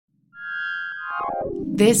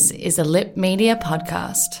This is a Lip Media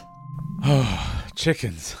podcast. Oh,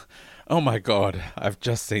 chickens. Oh my God, I've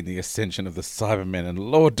just seen the ascension of the Cybermen, and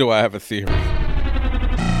Lord, do I have a theory.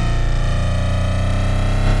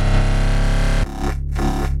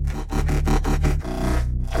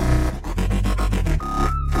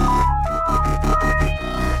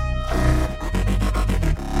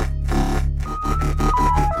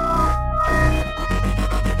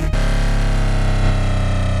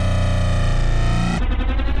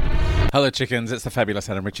 Hello, chickens. It's the fabulous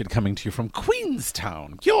Adam Richard coming to you from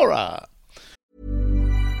Queenstown, Kia.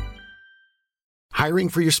 Hiring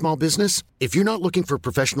for your small business? If you're not looking for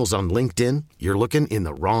professionals on LinkedIn, you're looking in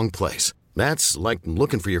the wrong place. That's like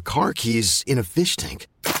looking for your car keys in a fish tank.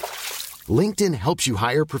 LinkedIn helps you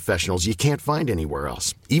hire professionals you can't find anywhere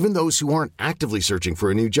else, even those who aren't actively searching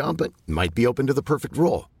for a new job but might be open to the perfect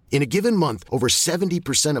role. In a given month, over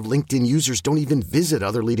 70% of LinkedIn users don't even visit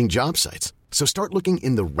other leading job sites. So start looking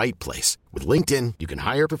in the right place. With LinkedIn, you can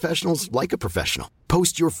hire professionals like a professional.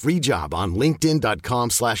 Post your free job on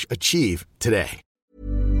linkedin.com/achieve today.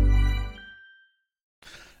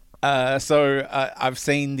 I've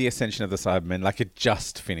seen the ascension of the Cybermen, like it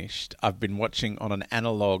just finished. I've been watching on an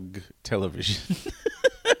analog television.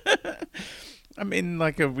 I'm in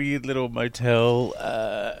like a weird little motel,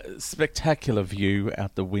 spectacular view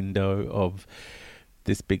out the window of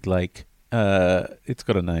this big lake. It's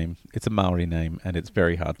got a name. It's a Maori name, and it's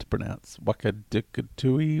very hard to pronounce.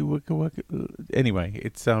 Wakadukatui, Waka. Anyway,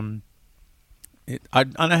 it's I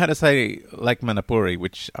know how to say Lake Manapuri,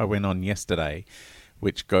 which I went on yesterday,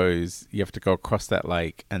 which goes, you have to go across that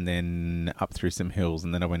lake and then up through some hills,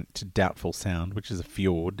 and then I went to Doubtful Sound, which is a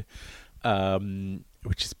fjord,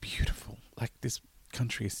 which is beautiful. Like, this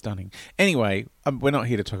country is stunning. Anyway, we're not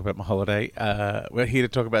here to talk about my holiday. We're here to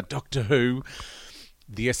talk about Doctor Who.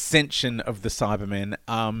 The ascension of the Cybermen.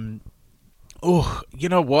 You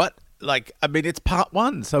know what? Like, I mean, it's part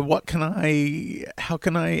one. So how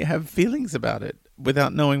can I have feelings about it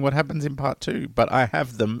without knowing what happens in part two? But I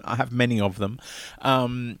have them. I have many of them.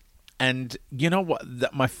 And you know what?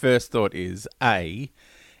 My first thought is, it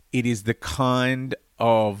is the kind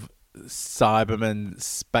of Cyberman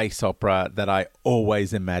space opera that I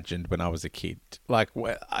always imagined when I was a kid. Like,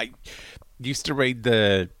 I used to read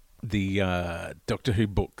the Doctor Who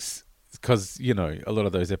books, because, you know, a lot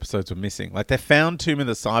of those episodes were missing. Like, they found Tomb of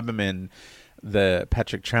the Cybermen, the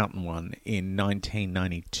Patrick Troughton one, in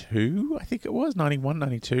 1992, I think it was, 91,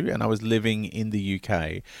 92, and I was living in the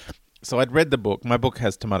UK. So I'd read the book. My book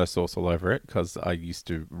has tomato sauce all over it, because I used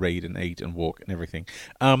to read and eat and walk and everything.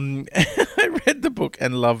 I read the book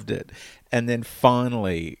and loved it, and then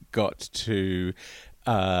finally got to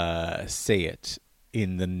see it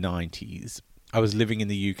in the 90s. I was living in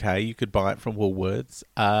the UK. You could buy it from Woolworths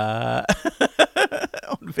on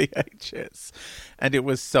VHS. And it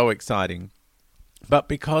was so exciting. But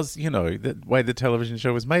because, you know, the way the television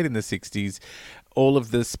show was made in the 60s, all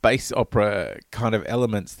of the space opera kind of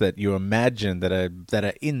elements that you imagine that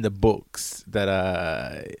are in the books, that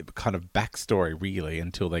are kind of backstory, really,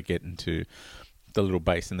 until they get into the little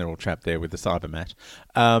base and they're all trapped there with the Cybermat.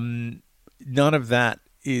 None of that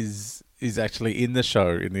is actually in the show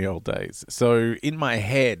in the old days. So in my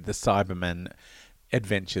head, the Cyberman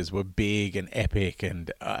adventures were big and epic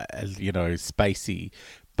and, spacey.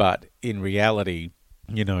 But in reality,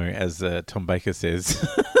 you know, as Tom Baker says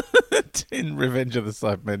in Revenge of the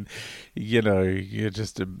Cybermen, you know, you're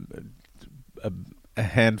just a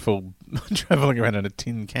handful traveling around in a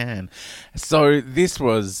tin can. So this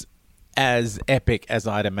was as epic as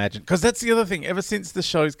I'd imagined. Because that's the other thing. Ever since the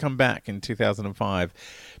show's come back in 2005...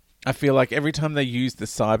 I feel like every time they use the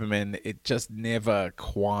Cybermen, it just never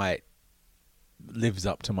quite lives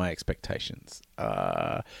up to my expectations.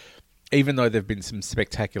 Even though there have been some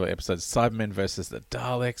spectacular episodes. Cybermen versus the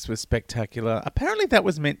Daleks was spectacular. Apparently that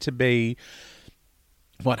was meant to be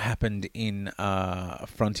what happened in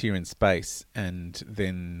Frontier in Space, and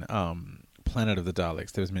then Planet of the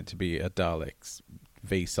Daleks. There was meant to be a Daleks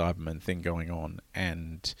v Cybermen thing going on,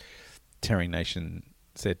 and Terry Nation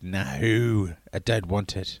said, no, I don't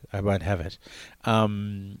want it. I won't have it.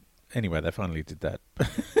 Anyway, they finally did that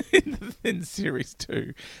in Series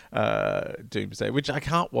 2, Doomsday, which I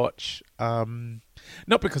can't watch.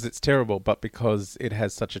 Not because it's terrible, but because it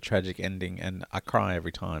has such a tragic ending and I cry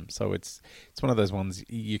every time. So it's one of those ones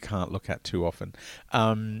you can't look at too often.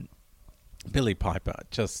 Billie Piper,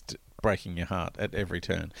 just breaking your heart at every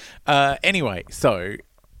turn. Anyway, so...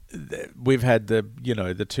 we've had the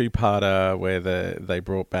two-parter where they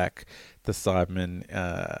brought back the Cybermen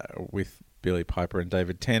with Billie Piper and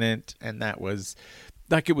David Tennant, and that was,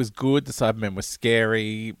 like, it was good. The Cybermen were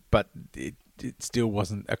scary, but it still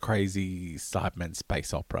wasn't a crazy Cyberman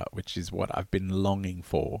space opera, which is what I've been longing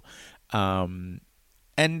for. And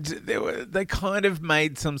they kind of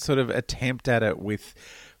made some sort of attempt at it with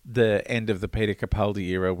the end of the Peter Capaldi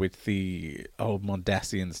era with the old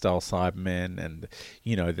Mondasian style Cybermen, and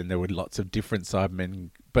then there were lots of different Cybermen,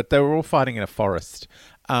 but they were all fighting in a forest,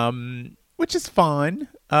 which is fine.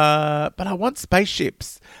 But I want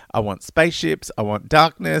spaceships. I want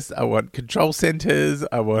darkness. I want control centers.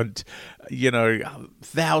 I want,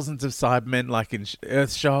 thousands of Cybermen like in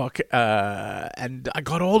Earthshock. And I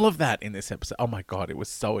got all of that in this episode. Oh my God, it was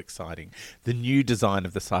so exciting. The new design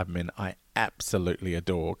of the Cybermen I absolutely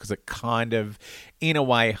adore, because it kind of, in a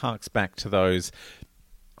way, harks back to those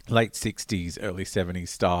late 60s, early 70s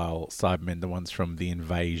style Cybermen, the ones from The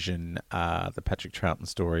Invasion, the Patrick Troughton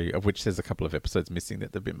story, of which there's a couple of episodes missing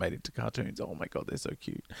that they've been made into cartoons. Oh my God, they're so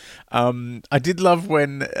cute. I did love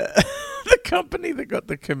when the company that got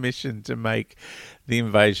the commission to make The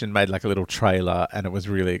Invasion made like a little trailer, and it was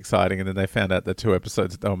really exciting, and then they found out the 2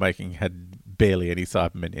 episodes that they were making had barely any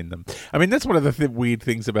Cybermen in them. I mean, that's one of the weird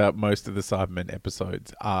things about most of the Cybermen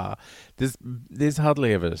episodes. There's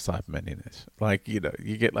hardly ever a Cyberman in it. Like, you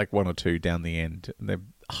get like 1 or 2 down the end, and they're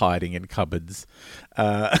hiding in cupboards.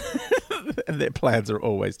 And their plans are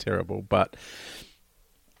always terrible. But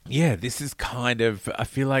yeah, this is kind of, I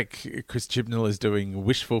feel like Chris Chibnall is doing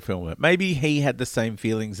wish fulfillment. Maybe he had the same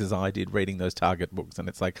feelings as I did reading those Target books, and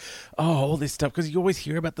it's like, oh, all this stuff, because you always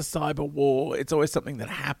hear about the cyber war. It's always something that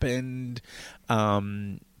happened.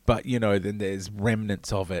 But, then there's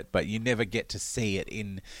remnants of it, but you never get to see it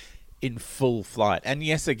in full flight. And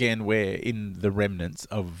yes, again, we're in the remnants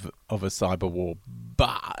of a cyber war,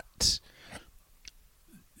 but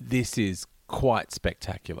this is quite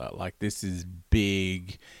spectacular. Like, this is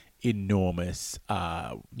big, enormous,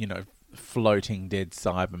 floating dead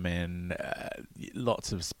Cybermen,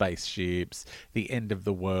 lots of spaceships, the end of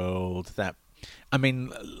the world.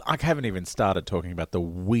 I haven't even started talking about the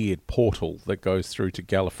weird portal that goes through to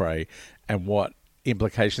Gallifrey and what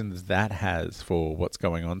implications that has for what's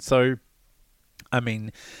going on. So,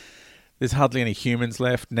 there's hardly any humans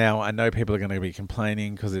left now. I know people are going to be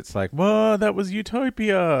complaining because it's like, well, that was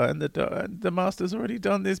Utopia, and the Master's already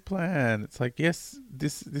done this plan. It's like, yes,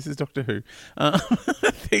 this is Doctor Who.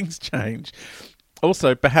 Things change.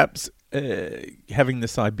 Also, perhaps having the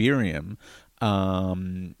Cyberium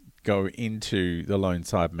go into the Lone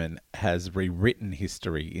Cyberman has rewritten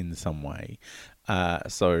history in some way.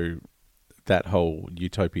 So that whole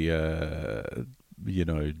Utopia,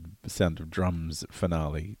 Sound of Drums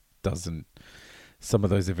finale some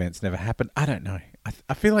of those events never happen. I don't know.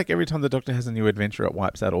 I feel like every time the Doctor has a new adventure, it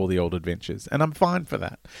wipes out all the old adventures, and I'm fine for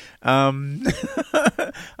that. I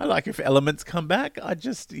like if elements come back. I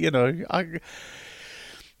just, I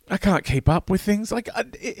can't keep up with things. Like,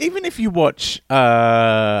 even if you watch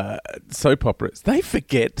soap operas, they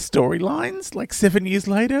forget storylines like 7 years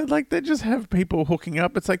later. Like, they just have people hooking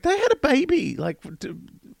up. It's like they had a baby like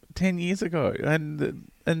 10 years ago,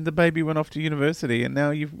 and the baby went off to university, and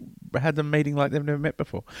now you've had them meeting like they've never met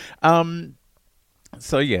before.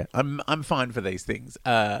 So yeah, I'm fine for these things.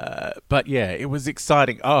 But yeah, it was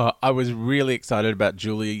exciting. Oh, I was really excited about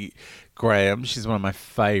Julie Graham. She's one of my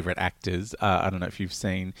favourite actors. I don't know if you've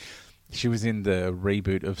seen. She was in the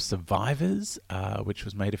reboot of Survivors, which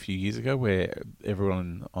was made a few years ago, where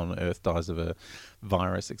everyone on Earth dies of a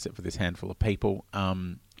virus except for this handful of people.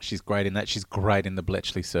 She's great in that. She's great in The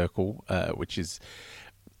Bletchley Circle, which is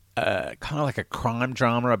kind of like a crime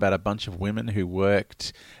drama about a bunch of women who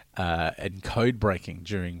worked in code breaking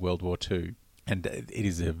during World War II. And it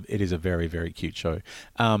is a very, very cute show,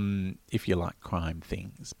 if you like crime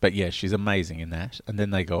things. But yeah, she's amazing in that. And then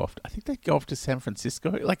they go off. I think they go off to San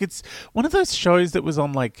Francisco. Like, it's one of those shows that was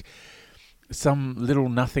on like some little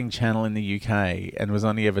nothing channel in the UK and was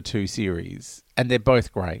only ever 2 series, and they're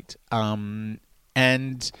both great.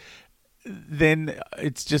 And then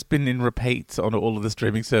it's just been in repeats on all of the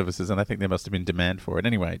streaming services, and I think there must have been demand for it.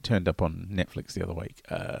 Anyway, it turned up on Netflix the other week.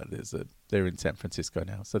 They're in San Francisco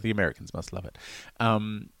now, so the Americans must love it,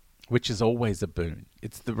 which is always a boon.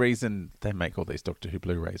 It's the reason they make all these Doctor Who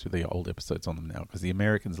Blu-rays with the old episodes on them now, because the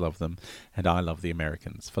Americans love them, and I love the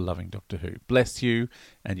Americans for loving Doctor Who. Bless you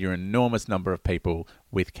and your enormous number of people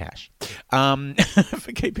with cash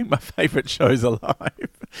for keeping my favourite shows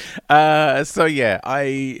alive. So yeah,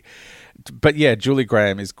 But yeah, Julie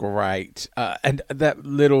Graham is great. And that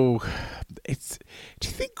little... Do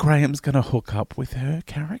you think Graham's going to hook up with her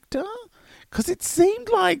character? Because it seemed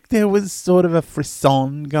like there was sort of a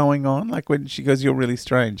frisson going on. Like when she goes, "You're really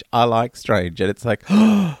strange. I like strange." And it's like,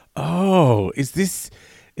 oh, is this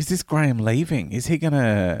Graham leaving? Is he going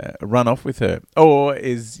to run off with her? Or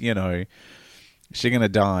is, She's going to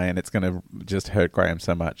die, and it's going to just hurt Graham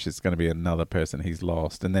so much. It's going to be another person he's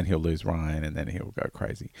lost, and then he'll lose Ryan, and then he'll go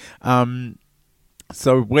crazy.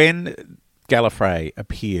 So when Gallifrey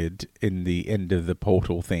appeared in the end of the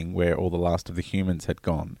portal thing where all the last of the humans had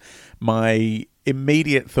gone, my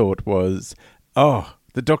immediate thought was, oh,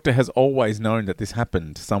 the Doctor has always known that this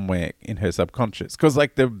happened somewhere in her subconscious. Because,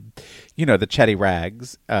 like, the chatty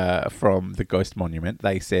rags from the Ghost Monument,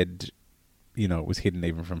 they said, it was hidden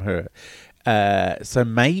even from her. So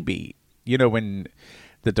maybe, when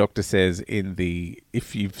the Doctor says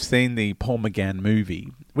if you've seen the Paul McGann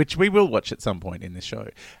movie, which we will watch at some point in this show,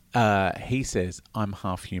 he says, I'm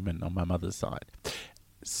half human on my mother's side.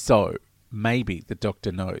 So maybe the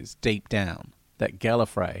Doctor knows deep down that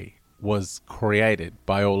Gallifrey was created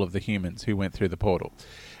by all of the humans who went through the portal.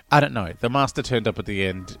 I don't know. The Master turned up at the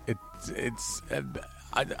end.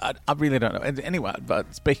 I really don't know. And anyway,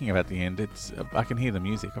 but speaking about the end, I can hear the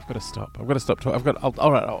music. I've got to stop.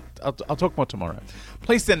 I'll talk more tomorrow.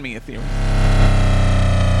 Please send me a theory.